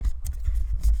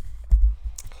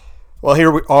Well,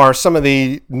 here we are, some of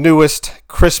the newest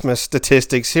Christmas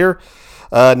statistics here.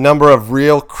 Number of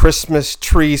real Christmas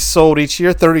trees sold each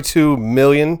year, 32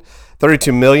 million.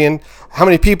 32 million. How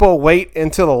many people wait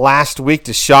until the last week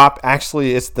to shop?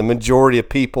 Actually, it's the majority of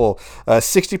people,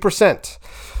 60%.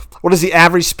 What is the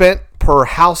average spent per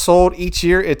household each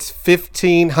year? It's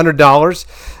 $1,500.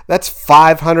 That's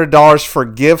 $500 for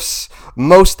gifts.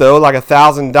 Most, though, like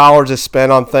 $1,000 is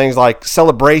spent on things like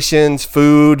celebrations,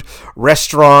 food,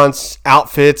 restaurants,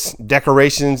 outfits,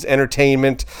 decorations,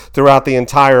 entertainment throughout the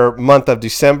entire month of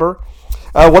December.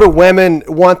 What do women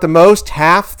want the most?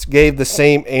 Half gave the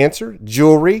same answer,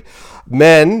 jewelry.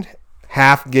 Men,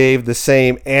 half gave the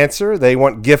same answer. They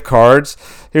want gift cards.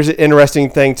 Here's an interesting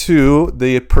thing, too.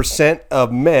 The percent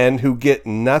of men who get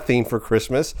nothing for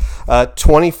Christmas,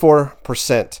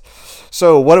 24%.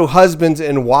 So what do husbands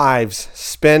and wives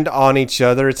spend on each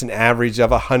other? It's an average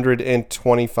of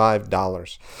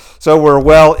 $125. So we're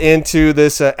well into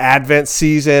this Advent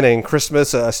season and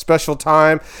Christmas, a special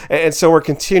time. And so we're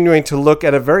continuing to look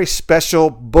at a very special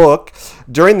book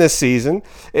during this season.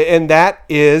 And that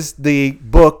is the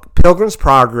book Pilgrim's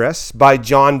Progress by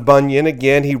John Bunyan.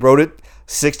 Again, he wrote it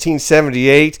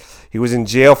 1678. He was in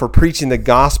jail for preaching the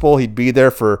gospel. He'd be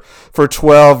there for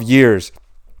 12 years.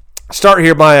 Start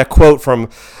here by a quote from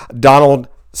Donald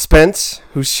Spence,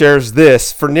 who shares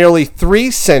this: "For nearly 3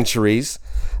 centuries,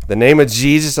 the name of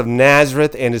Jesus of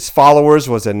Nazareth and his followers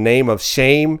was a name of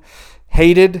shame,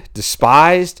 hated,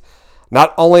 despised.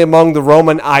 Not only among the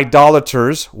Roman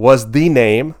idolaters was the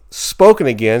name spoken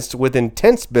against with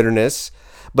intense bitterness,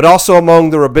 but also among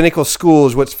the rabbinical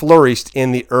schools which flourished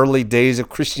in the early days of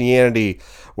Christianity,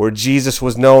 where Jesus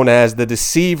was known as the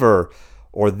deceiver,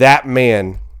 or that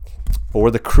man, or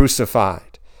the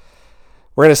crucified."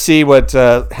 We're going to see what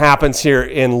happens here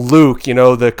in Luke,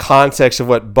 the context of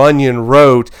what Bunyan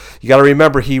wrote. You got to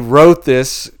remember, he wrote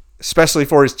this especially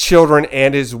for his children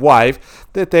and his wife,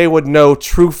 that they would know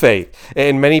true faith.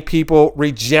 And many people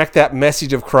reject that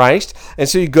message of Christ. And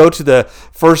so you go to the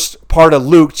first part of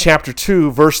Luke chapter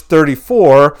 2, verse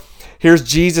 34. Here's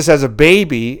Jesus as a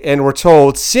baby, and we're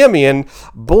told Simeon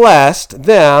blessed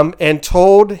them and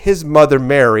told his mother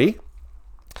Mary,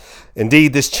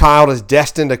 "Indeed, this child is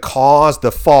destined to cause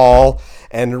the fall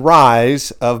and rise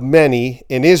of many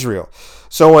in Israel."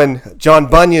 So when John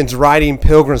Bunyan's writing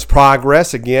Pilgrim's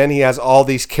Progress, again, he has all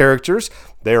these characters.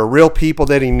 They are real people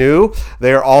that he knew.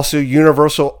 They are also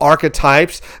universal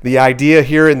archetypes. The idea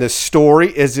here in this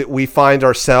story is that we find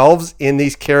ourselves in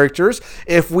these characters.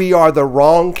 If we are the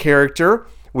wrong character,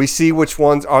 we see which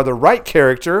ones are the right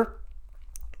character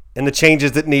and the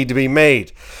changes that need to be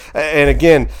made. And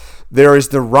again, there is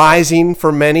the rising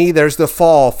for many, there's the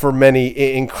fall for many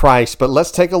in Christ. But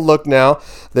let's take a look now.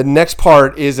 The next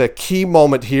part is a key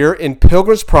moment here in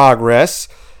Pilgrim's Progress,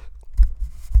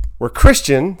 where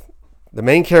Christian, the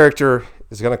main character,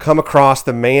 is going to come across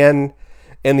the man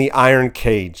in the iron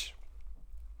cage.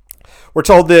 We're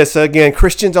told this, again,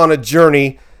 Christian's on a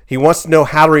journey. He wants to know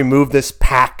how to remove this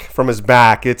pack from his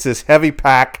back. It's this heavy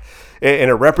pack, and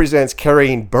it represents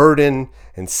carrying burden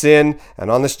and sin. And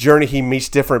on this journey, he meets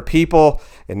different people.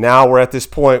 And now we're at this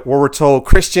point where we're told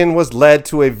Christian was led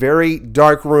to a very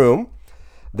dark room.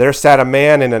 There sat a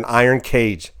man in an iron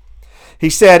cage. He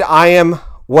said, "I am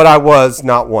what I was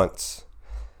not once."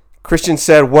 Christian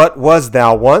said, "What was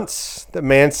thou once?" The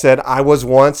man said, "I was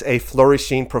once a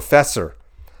flourishing professor.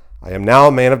 I am now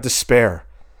a man of despair."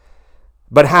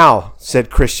 "But how?"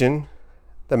 said Christian.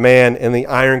 The man in the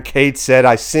iron cage said,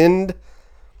 "I sinned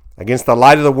against the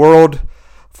light of the world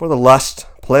for the lust,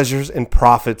 pleasures, and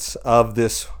profits of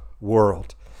this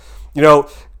world."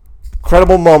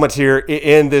 Incredible moment here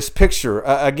in this picture.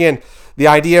 Again, the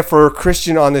idea for a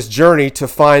Christian on this journey to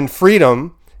find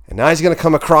freedom, and now he's going to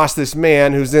come across this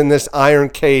man who's in this iron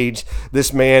cage,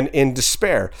 this man in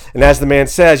despair. And as the man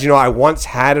says, I once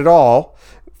had it all.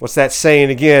 What's that saying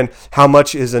again? How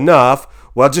much is enough?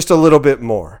 Well, just a little bit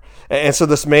more. And so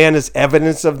this man is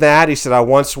evidence of that. He said, "I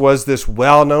once was this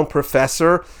well-known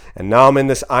professor, and now I'm in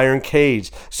this iron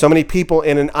cage." So many people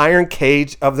in an iron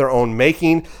cage of their own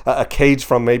making, a cage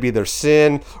from maybe their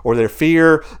sin or their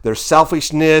fear, their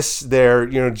selfishness, their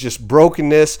just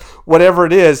brokenness, whatever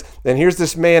it is. And here's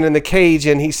this man in the cage,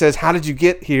 and he says, "How did you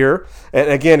get here?" And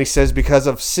again, he says, "Because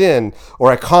of sin,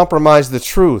 or I compromised the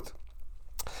truth."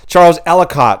 Charles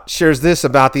Ellicott shares this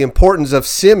about the importance of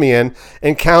Simeon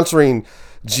encountering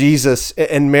Jesus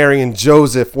and Mary and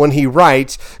Joseph when he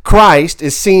writes, "Christ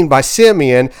is seen by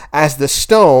Simeon as the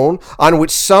stone on which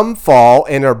some fall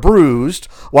and are bruised,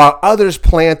 while others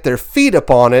plant their feet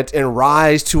upon it and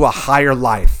rise to a higher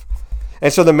life."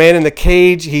 And so the man in the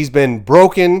cage, he's been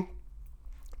broken,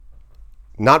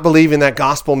 not believing that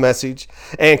gospel message.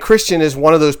 And Christian is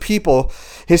one of those people,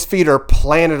 his feet are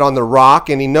planted on the rock,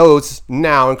 and he knows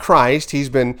now in Christ he's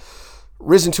been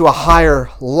risen to a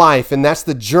higher life, and that's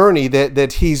the journey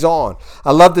that he's on.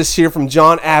 I love this here from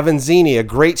John Avanzini, a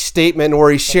great statement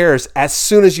where he shares, as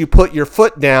soon as you put your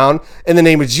foot down in the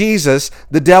name of Jesus,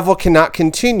 the devil cannot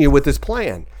continue with his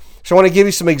plan. So I want to give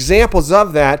you some examples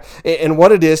of that and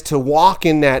what it is to walk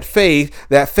in that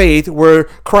faith where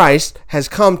Christ has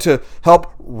come to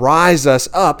help rise us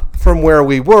up from where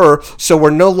we were, so we're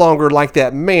no longer like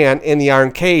that man in the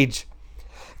iron cage.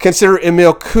 Consider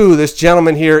Emile Coué, this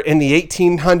gentleman here in the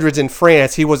 1800s in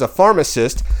France. He was a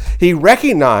pharmacist. He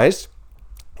recognized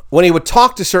when he would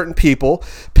talk to certain people,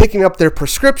 picking up their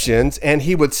prescriptions, and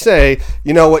he would say,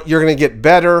 you know what, you're going to get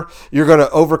better. You're going to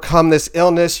overcome this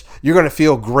illness. You're going to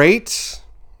feel great.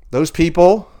 Those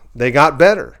people, they got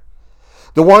better.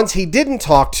 The ones he didn't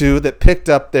talk to that picked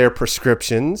up their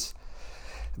prescriptions,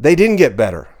 they didn't get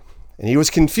better. And he was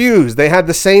confused. They had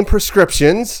the same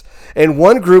prescriptions, and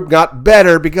one group got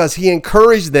better because he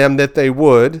encouraged them that they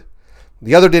would.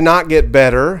 The other did not get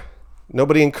better.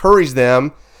 Nobody encouraged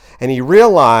them. And he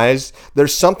realized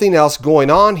there's something else going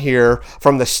on here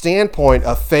from the standpoint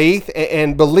of faith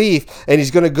and belief. And he's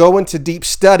going to go into deep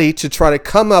study to try to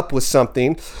come up with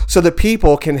something so that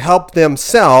people can help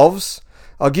themselves.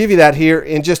 I'll give you that here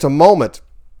in just a moment.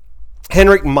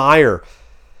 Heinrich Meyer,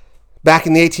 back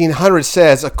in the 1800s,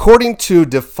 says, according to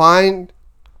divine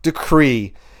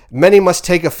decree, many must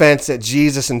take offense at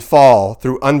Jesus and fall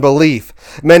through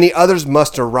unbelief. Many others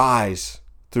must arise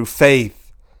through faith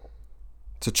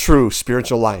to true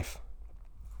spiritual life.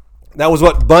 That was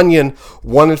what Bunyan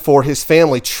wanted for his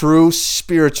family, true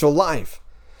spiritual life.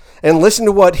 And listen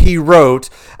to what he wrote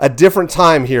a different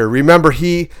time here. Remember,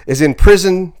 he is in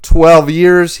prison 12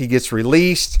 years. He gets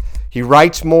released. He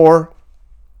writes more.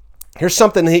 Here's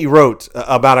something he wrote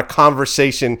about a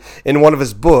conversation in one of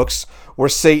his books where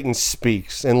Satan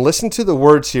speaks. And listen to the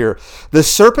words here. The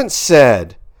serpent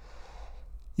said,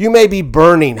 you may be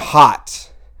burning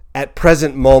hot at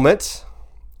present moment,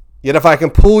 yet if I can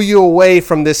pull you away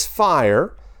from this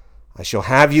fire, I shall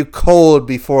have you cold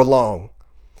before long.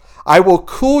 I will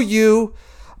cool you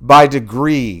by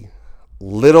degree,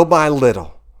 little by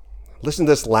little. Listen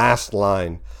to this last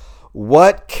line.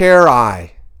 What care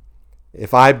I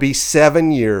if I be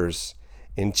 7 years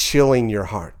in chilling your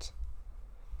heart?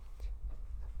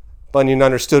 Bunyan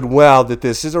understood well that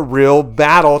this is a real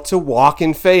battle to walk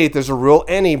in faith. There's a real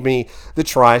enemy that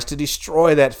tries to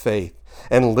destroy that faith.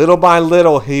 And little by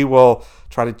little, he will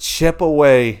try to chip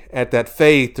away at that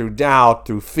faith through doubt,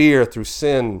 through fear, through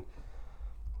sin.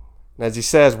 And as he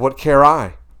says, what care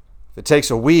I? If it takes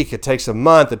a week, it takes a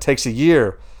month, it takes a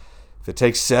year, if it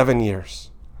takes 7 years.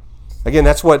 Again,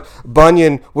 that's what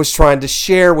Bunyan was trying to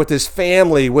share with his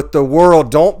family, with the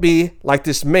world. Don't be like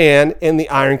this man in the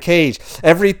iron cage.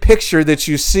 Every picture that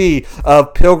you see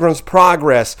of Pilgrim's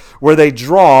Progress, where they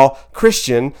draw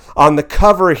Christian on the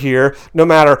cover here, no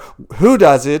matter who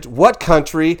does it, what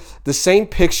country, the same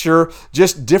picture,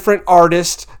 just different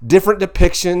artists, different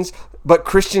depictions. But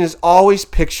Christian is always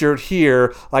pictured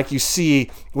here, like you see,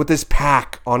 with this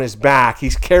pack on his back.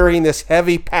 He's carrying this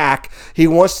heavy pack. He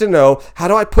wants to know, how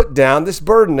do I put down this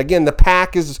burden? Again, the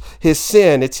pack is his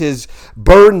sin. It's his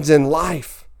burdens in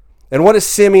life. And what does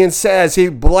Simeon says? He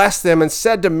blessed them and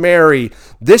said to Mary,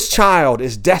 this child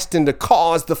is destined to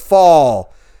cause the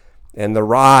fall and the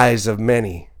rise of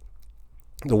many.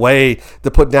 The way to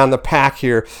put down the pack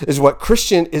here is what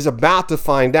Christian is about to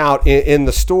find out in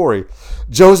the story.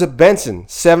 Joseph Benson,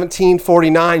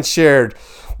 1749, shared,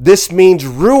 this means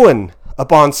ruin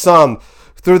upon some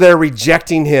through their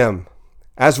rejecting him,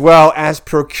 as well as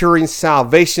procuring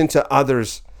salvation to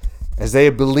others as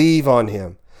they believe on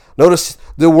him. Notice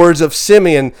the words of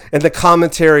Simeon in the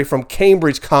commentary from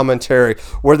Cambridge Commentary,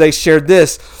 where they shared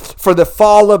this, for the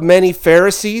fall of many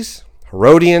Pharisees,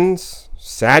 Herodians,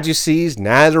 Sadducees,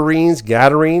 Nazarenes,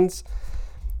 Gadarenes,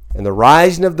 and the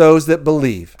rising of those that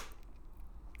believe.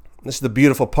 This is the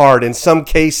beautiful part. In some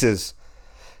cases,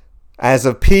 as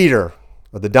of Peter,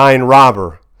 or the dying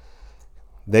robber,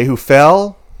 they who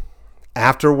fell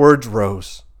afterwards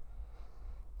rose.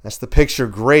 That's the picture.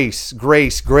 Grace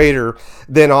greater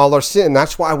than all our sin.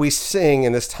 That's why we sing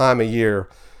in this time of year.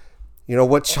 You know,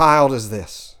 what child is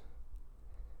this?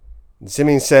 And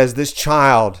Simeon says, this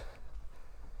child,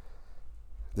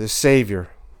 this Savior.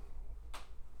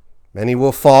 Many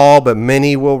will fall, but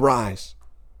many will rise.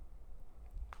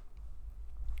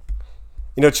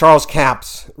 You know, Charles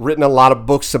Capps written a lot of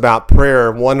books about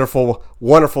prayer, wonderful,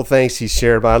 wonderful things he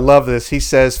shared, but I love this. He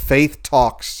says, faith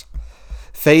talks.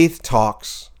 Faith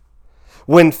talks.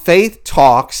 When faith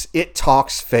talks, it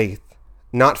talks faith.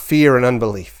 not fear and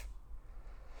unbelief.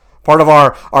 Part of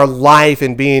our life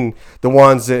in being the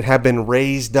ones that have been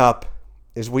raised up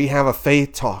is we have a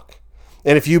faith talk.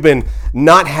 And if you've been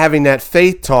not having that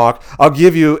faith talk, I'll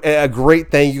give you a great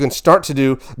thing you can start to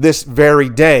do this very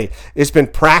day. It's been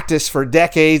practiced for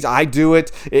decades. I do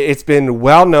it. It's been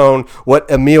well known what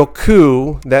Emil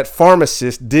Koo, that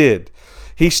pharmacist, did.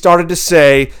 He started to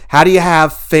say, how do you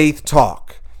have faith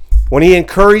talk? When he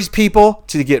encouraged people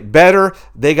to get better,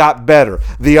 they got better.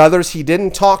 The others he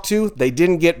didn't talk to, they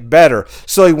didn't get better.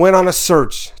 So he went on a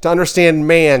search to understand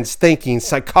man's thinking,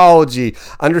 psychology,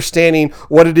 understanding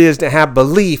what it is to have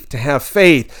belief, to have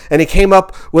faith. And he came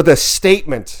up with a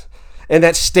statement. And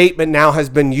that statement now has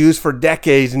been used for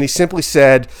decades. And he simply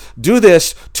said, do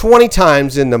this 20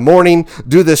 times in the morning,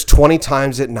 do this 20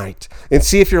 times at night, and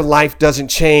see if your life doesn't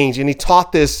change. And he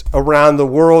taught this around the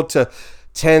world to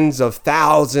tens of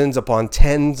thousands upon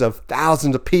tens of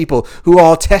thousands of people who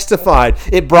all testified.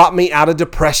 It brought me out of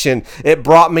depression. It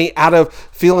brought me out of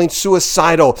feeling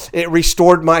suicidal. It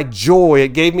restored my joy.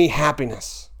 It gave me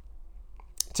happiness.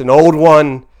 It's an old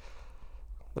one,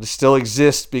 but it still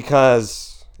exists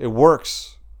because it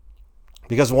works.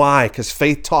 Because why? Because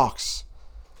faith talks.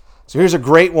 So here's a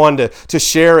great one to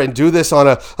share and do this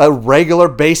on a regular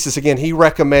basis. Again, he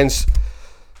recommends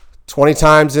 20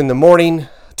 times in the morning,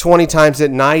 20 times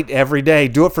at night, every day.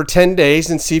 Do it for 10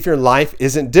 days and see if your life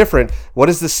isn't different. What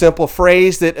is the simple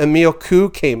phrase that Emil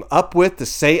Koo came up with to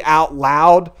say out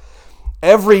loud?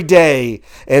 Every day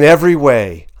and every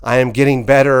way, I am getting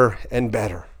better and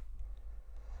better.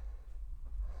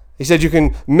 He said you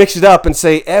can mix it up and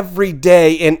say every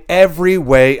day in every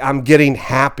way, I'm getting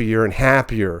happier and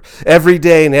happier. Every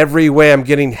day in every way, I'm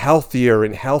getting healthier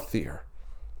and healthier.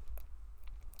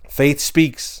 Faith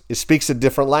speaks. It speaks a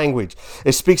different language.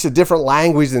 It speaks a different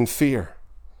language than fear.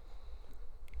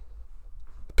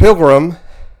 Pilgrim,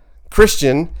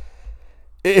 Christian,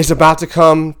 is about to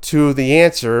come to the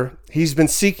answer he's been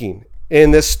seeking.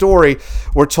 In this story,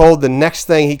 we're told the next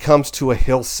thing he comes to a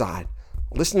hillside.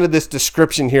 Listen to this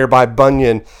description here by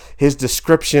Bunyan, his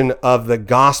description of the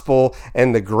gospel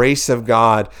and the grace of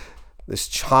God, this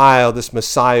child, this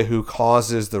Messiah who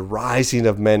causes the rising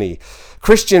of many.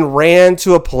 Christian ran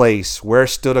to a place where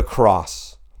stood a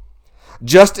cross.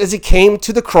 Just as he came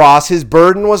to the cross, his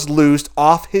burden was loosed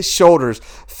off his shoulders,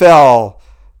 fell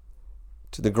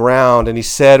to the ground, and he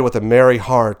said with a merry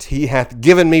heart, He hath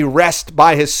given me rest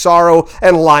by his sorrow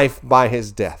and life by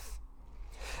his death.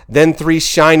 Then 3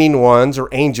 shining ones, or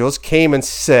angels, came and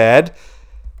said,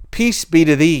 Peace be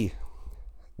to thee,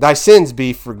 thy sins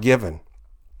be forgiven.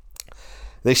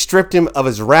 They stripped him of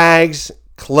his rags,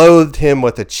 clothed him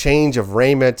with a change of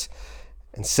raiment,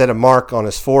 and set a mark on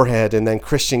his forehead. And then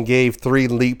Christian gave 3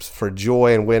 leaps for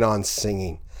joy and went on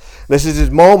singing. This is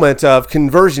his moment of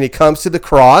conversion. He comes to the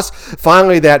cross.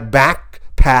 Finally, that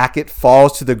backpack, it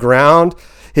falls to the ground.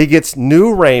 He gets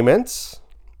new raiments.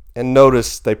 And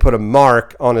notice they put a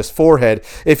mark on his forehead.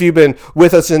 If you've been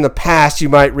with us in the past, you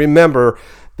might remember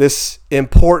this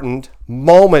important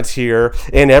moment here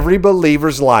in every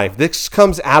believer's life. This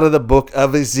comes out of the book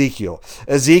of Ezekiel.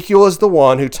 Ezekiel is the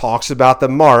one who talks about the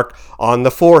mark on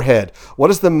the forehead. What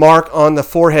does the mark on the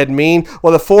forehead mean?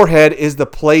 Well, the forehead is the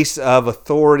place of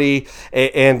authority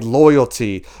and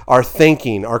loyalty, our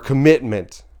thinking, our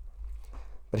commitment.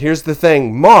 But here's the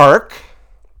thing, mark,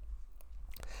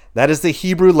 that is the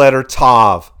Hebrew letter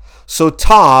Tav. So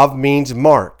Tav means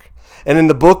mark. And in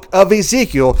the book of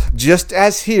Ezekiel, just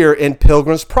as here in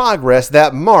Pilgrim's Progress,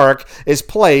 that mark is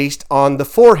placed on the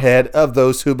forehead of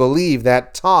those who believe.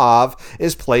 That Tav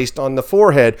is placed on the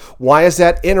forehead. Why is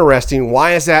that interesting?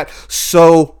 Why is that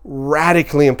so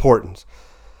radically important?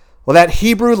 Well, that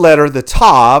Hebrew letter, the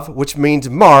Tav, which means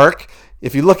mark,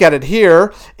 if you look at it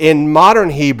here, in modern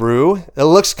Hebrew, it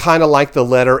looks kind of like the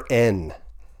letter N.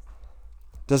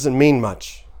 Doesn't mean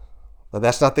much, but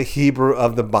that's not the Hebrew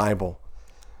of the Bible.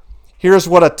 Here's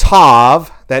what a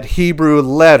Tav, that Hebrew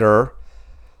letter,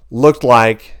 looked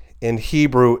like in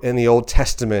Hebrew in the Old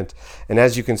Testament. And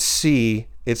as you can see,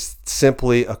 it's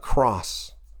simply a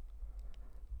cross.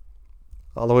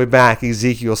 All the way back,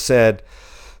 Ezekiel said,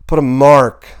 put a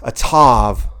mark, a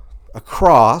Tav, a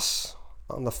cross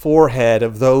on the forehead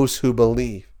of those who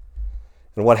believe.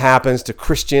 And what happens to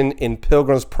Christian in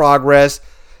Pilgrim's Progress?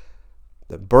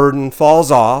 The burden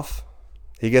falls off.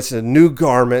 He gets a new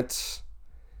garment.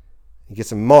 He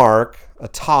gets a mark, a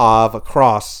Tav, a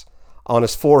cross on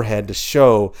his forehead to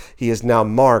show he is now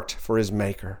marked for his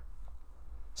Maker.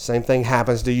 Same thing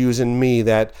happens to you and me,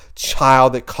 that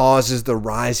child that causes the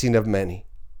rising of many.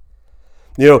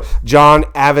 John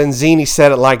Avanzini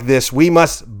said it like this: we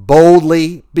must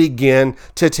boldly begin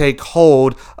to take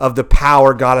hold of the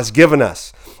power God has given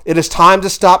us. It is time to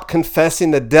stop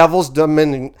confessing the devil's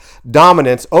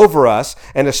dominance over us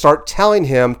and to start telling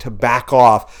him to back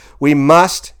off. We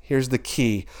must, here's the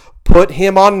key, put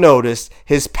him on notice.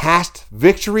 His past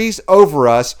victories over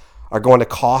us are going to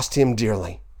cost him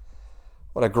dearly.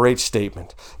 What a great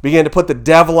statement. Begin to put the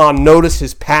devil on notice.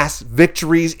 His past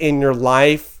victories in your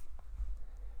life,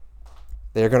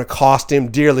 they're going to cost him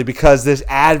dearly, because this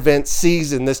Advent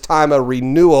season, this time of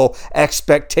renewal,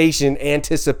 expectation,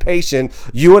 anticipation,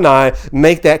 you and I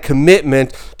make that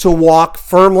commitment to walk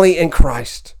firmly in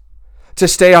Christ, to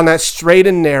stay on that straight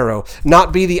and narrow,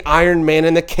 not be the Iron Man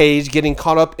in the cage, getting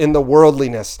caught up in the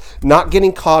worldliness, not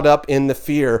getting caught up in the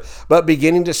fear, but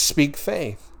beginning to speak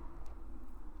faith.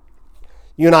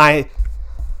 You and I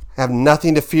have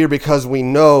nothing to fear, because we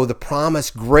know the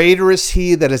promise, greater is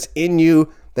he that is in you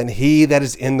than he that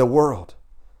is in the world.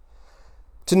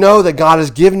 To know that God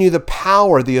has given you the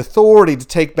power, the authority to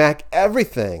take back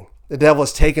everything the devil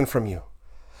has taken from you.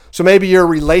 So maybe your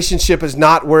relationship is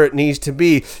not where it needs to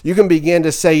be. You can begin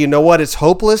to say, you know what, it's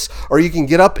hopeless. Or you can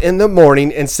get up in the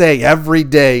morning and say, every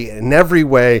day, in every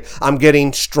way, I'm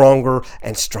getting stronger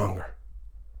and stronger.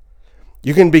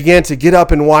 You can begin to get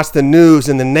up and watch the news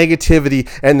and the negativity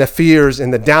and the fears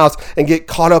and the doubts and get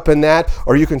caught up in that.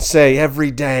 Or you can say,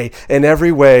 every day, in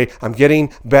every way, I'm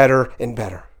getting better and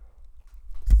better.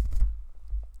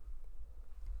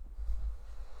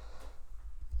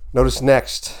 Notice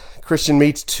next, Christian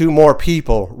meets two more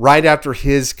people right after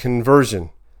his conversion.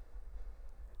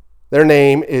 Their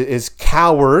name is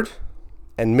coward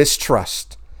and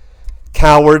mistrust.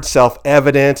 Coward,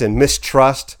 self-evident, and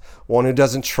mistrust, one who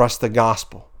doesn't trust the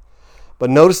gospel. But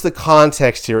notice the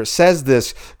context here. It says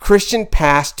this: Christian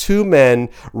passed two men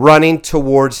running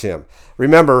towards him.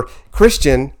 Remember,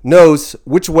 Christian knows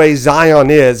which way Zion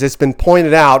is. It's been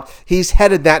pointed out. He's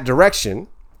headed that direction.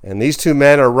 And these two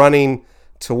men are running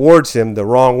towards him the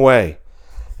wrong way.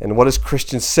 And what does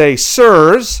Christian say?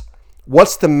 Sirs,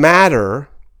 what's the matter?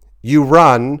 You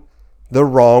run the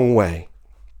wrong way.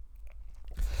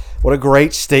 What a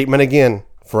great statement again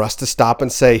for us to stop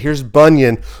and say. Here's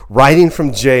Bunyan writing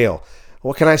from jail.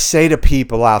 What can I say to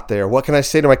people out there? What can I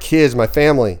say to my kids, my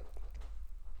family?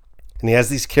 And he has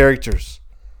these characters,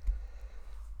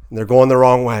 and they're going the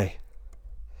wrong way.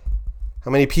 How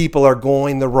many people are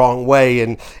going the wrong way?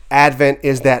 And Advent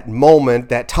is that moment,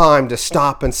 that time to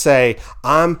stop and say,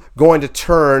 I'm going to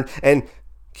turn and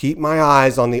keep my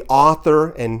eyes on the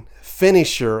author and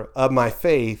finisher of my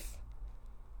faith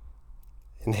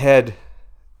and head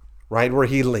right where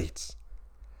he leads.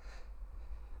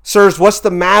 Sirs, what's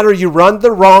the matter? You run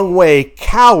the wrong way.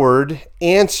 Coward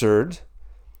answered,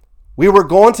 we were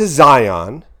going to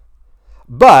Zion,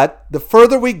 but the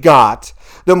further we got,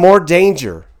 the more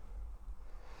danger.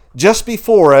 Just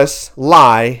before us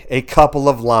lie a couple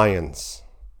of lions.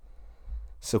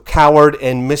 So coward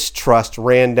and mistrust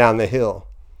ran down the hill.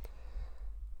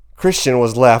 Christian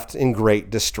was left in great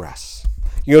distress.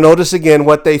 You'll notice again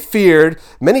what they feared,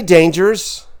 many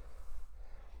dangers,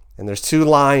 and there's two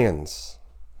lions.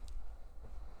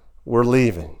 We're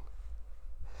leaving.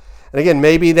 And again,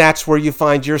 maybe that's where you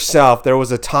find yourself. There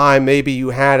was a time maybe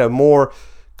you had a more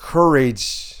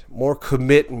courage, more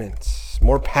commitment,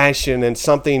 more passion, and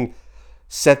something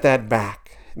set that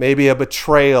back. Maybe a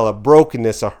betrayal, a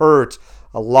brokenness, a hurt,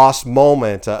 a lost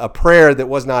moment, a prayer that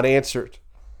was not answered.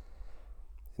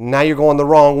 Now you're going the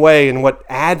wrong way. And what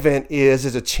Advent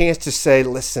is a chance to say,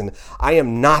 listen, I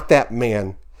am not that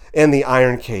man in the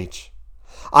iron cage.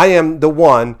 I am the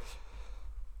one.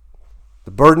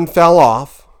 The burden fell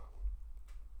off.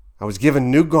 I was given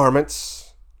new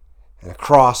garments, and a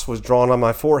cross was drawn on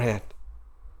my forehead.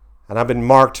 And I've been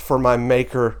marked for my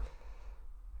Maker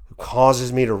who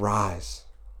causes me to rise.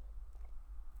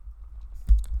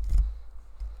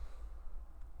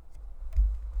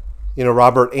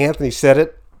 Robert Anthony said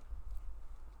it.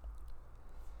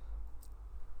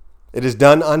 It is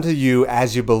done unto you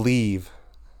as you believe,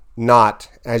 not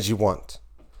as you want.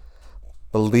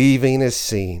 Believing is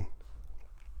seeing.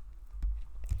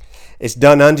 It's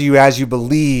done unto you as you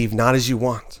believe, not as you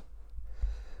want.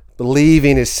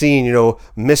 Believing is seeing.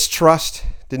 Mistrust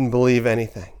didn't believe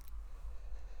anything.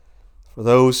 For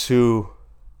those who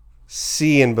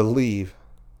see and believe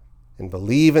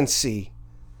and see,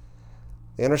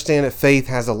 they understand that faith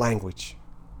has a language.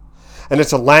 And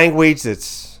it's a language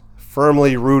that's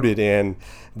firmly rooted in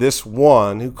this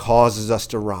one who causes us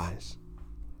to rise.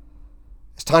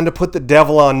 It's time to put the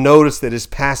devil on notice that his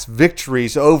past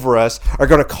victories over us are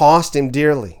going to cost him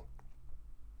dearly.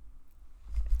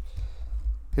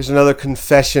 Here's another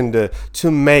confession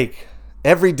to make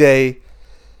every day.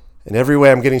 In every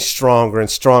way, I'm getting stronger and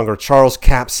stronger. Charles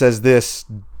Capps says this: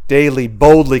 daily,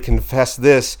 boldly confess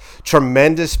this: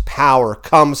 tremendous power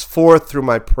comes forth through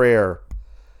my prayer,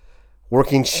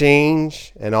 working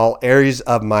change in all areas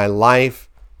of my life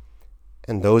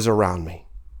and those around me.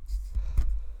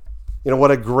 You know,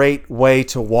 what a great way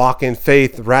to walk in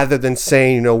faith rather than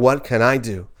saying, what can I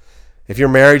do? If your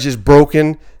marriage is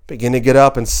broken, begin to get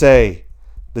up and say,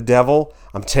 the devil,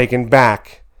 I'm taking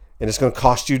back. And it's going to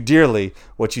cost you dearly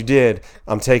what you did.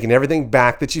 I'm taking everything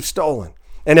back that you've stolen.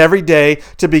 And every day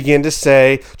to begin to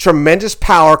say, tremendous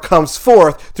power comes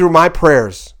forth through my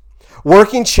prayers,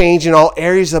 working change in all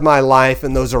areas of my life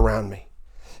and those around me.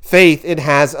 Faith, it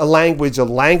has a language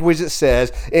that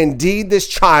says, indeed, this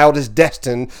child is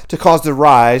destined to cause the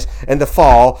rise and the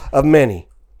fall of many.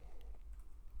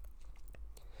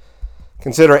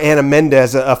 Consider Ana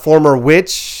Mendez, a former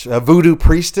witch, a voodoo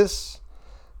priestess.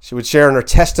 She would share in her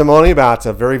testimony about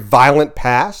a very violent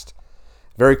past,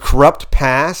 very corrupt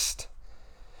past,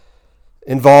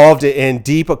 involved in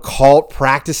deep occult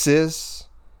practices,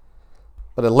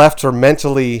 but it left her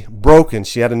mentally broken.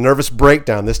 She had a nervous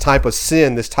breakdown. This type of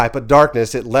sin, this type of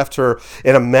darkness, it left her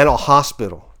in a mental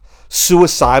hospital,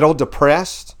 suicidal,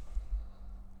 depressed.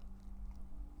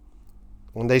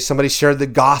 One day somebody shared the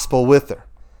gospel with her.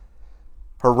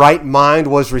 Her right mind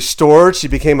was restored. She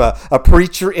became a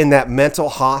preacher in that mental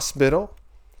hospital.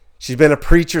 She's been a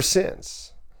preacher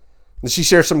since. And she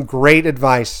shares some great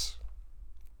advice.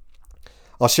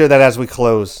 I'll share that as we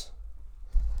close.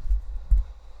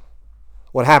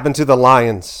 What happened to the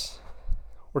lions?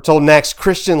 We're told next,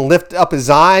 Christian lifted up his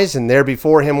eyes, and there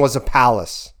before him was a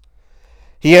palace.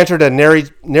 He entered a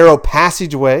narrow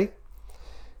passageway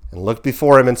and looked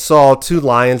before him and saw 2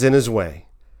 lions in his way.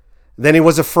 Then he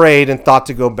was afraid and thought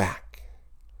to go back.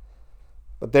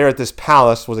 But there at this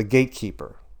palace was a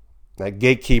gatekeeper. That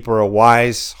gatekeeper, a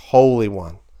wise, holy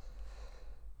one.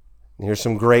 And here's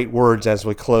some great words as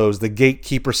we close. The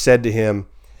gatekeeper said to him,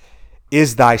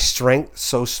 "Is thy strength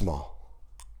so small?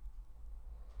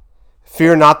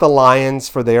 Fear not the lions,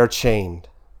 for they are chained."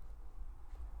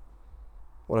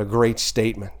 What a great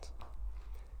statement.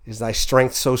 Is thy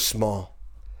strength so small?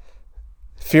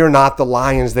 Fear not the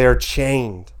lions, they are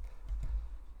chained.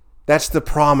 That's the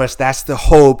promise, that's the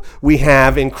hope we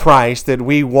have in Christ, that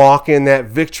we walk in that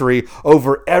victory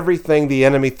over everything the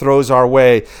enemy throws our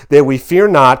way, that we fear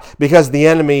not because the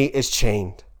enemy is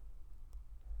chained.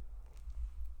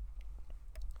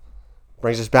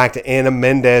 Brings us back to Ana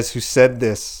Mendez, who said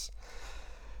this: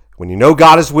 when you know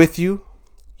God is with you,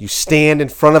 you stand in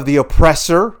front of the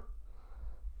oppressor,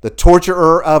 the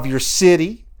torturer of your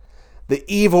city, the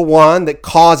evil one that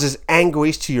causes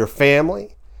anguish to your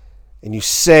family, and you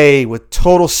say with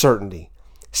total certainty,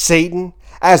 Satan,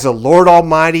 as the Lord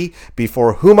Almighty,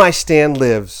 before whom I stand,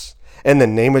 lives. In the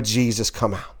name of Jesus,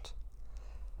 come out.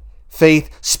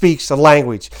 Faith speaks a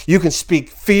language. You can speak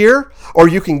fear, or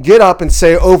you can get up and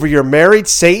say over your marriage,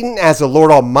 Satan, as the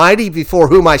Lord Almighty, before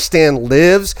whom I stand,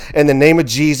 lives. In the name of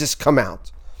Jesus, come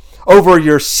out. Over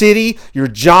your city, your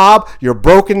job, your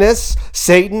brokenness,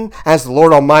 Satan, as the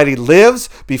Lord Almighty lives,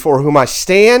 before whom I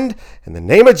stand. In the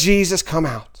name of Jesus, come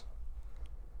out.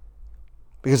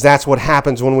 Because that's what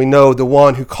happens when we know the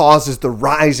one who causes the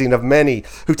rising of many,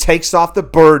 who takes off the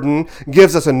burden,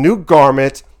 gives us a new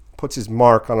garment, puts his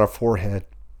mark on our forehead.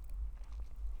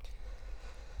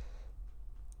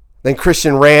 Then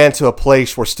Christian ran to a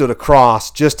place where stood a cross.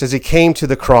 Just as he came to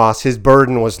the cross, his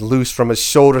burden was loosed from his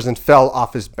shoulders and fell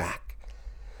off his back.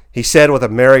 He said with a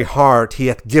merry heart, "He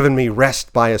hath given me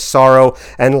rest by his sorrow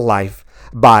and life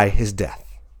by his death."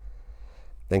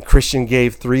 Then Christian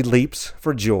gave 3 leaps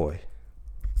for joy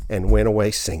and went away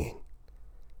singing.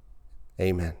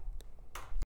 Amen.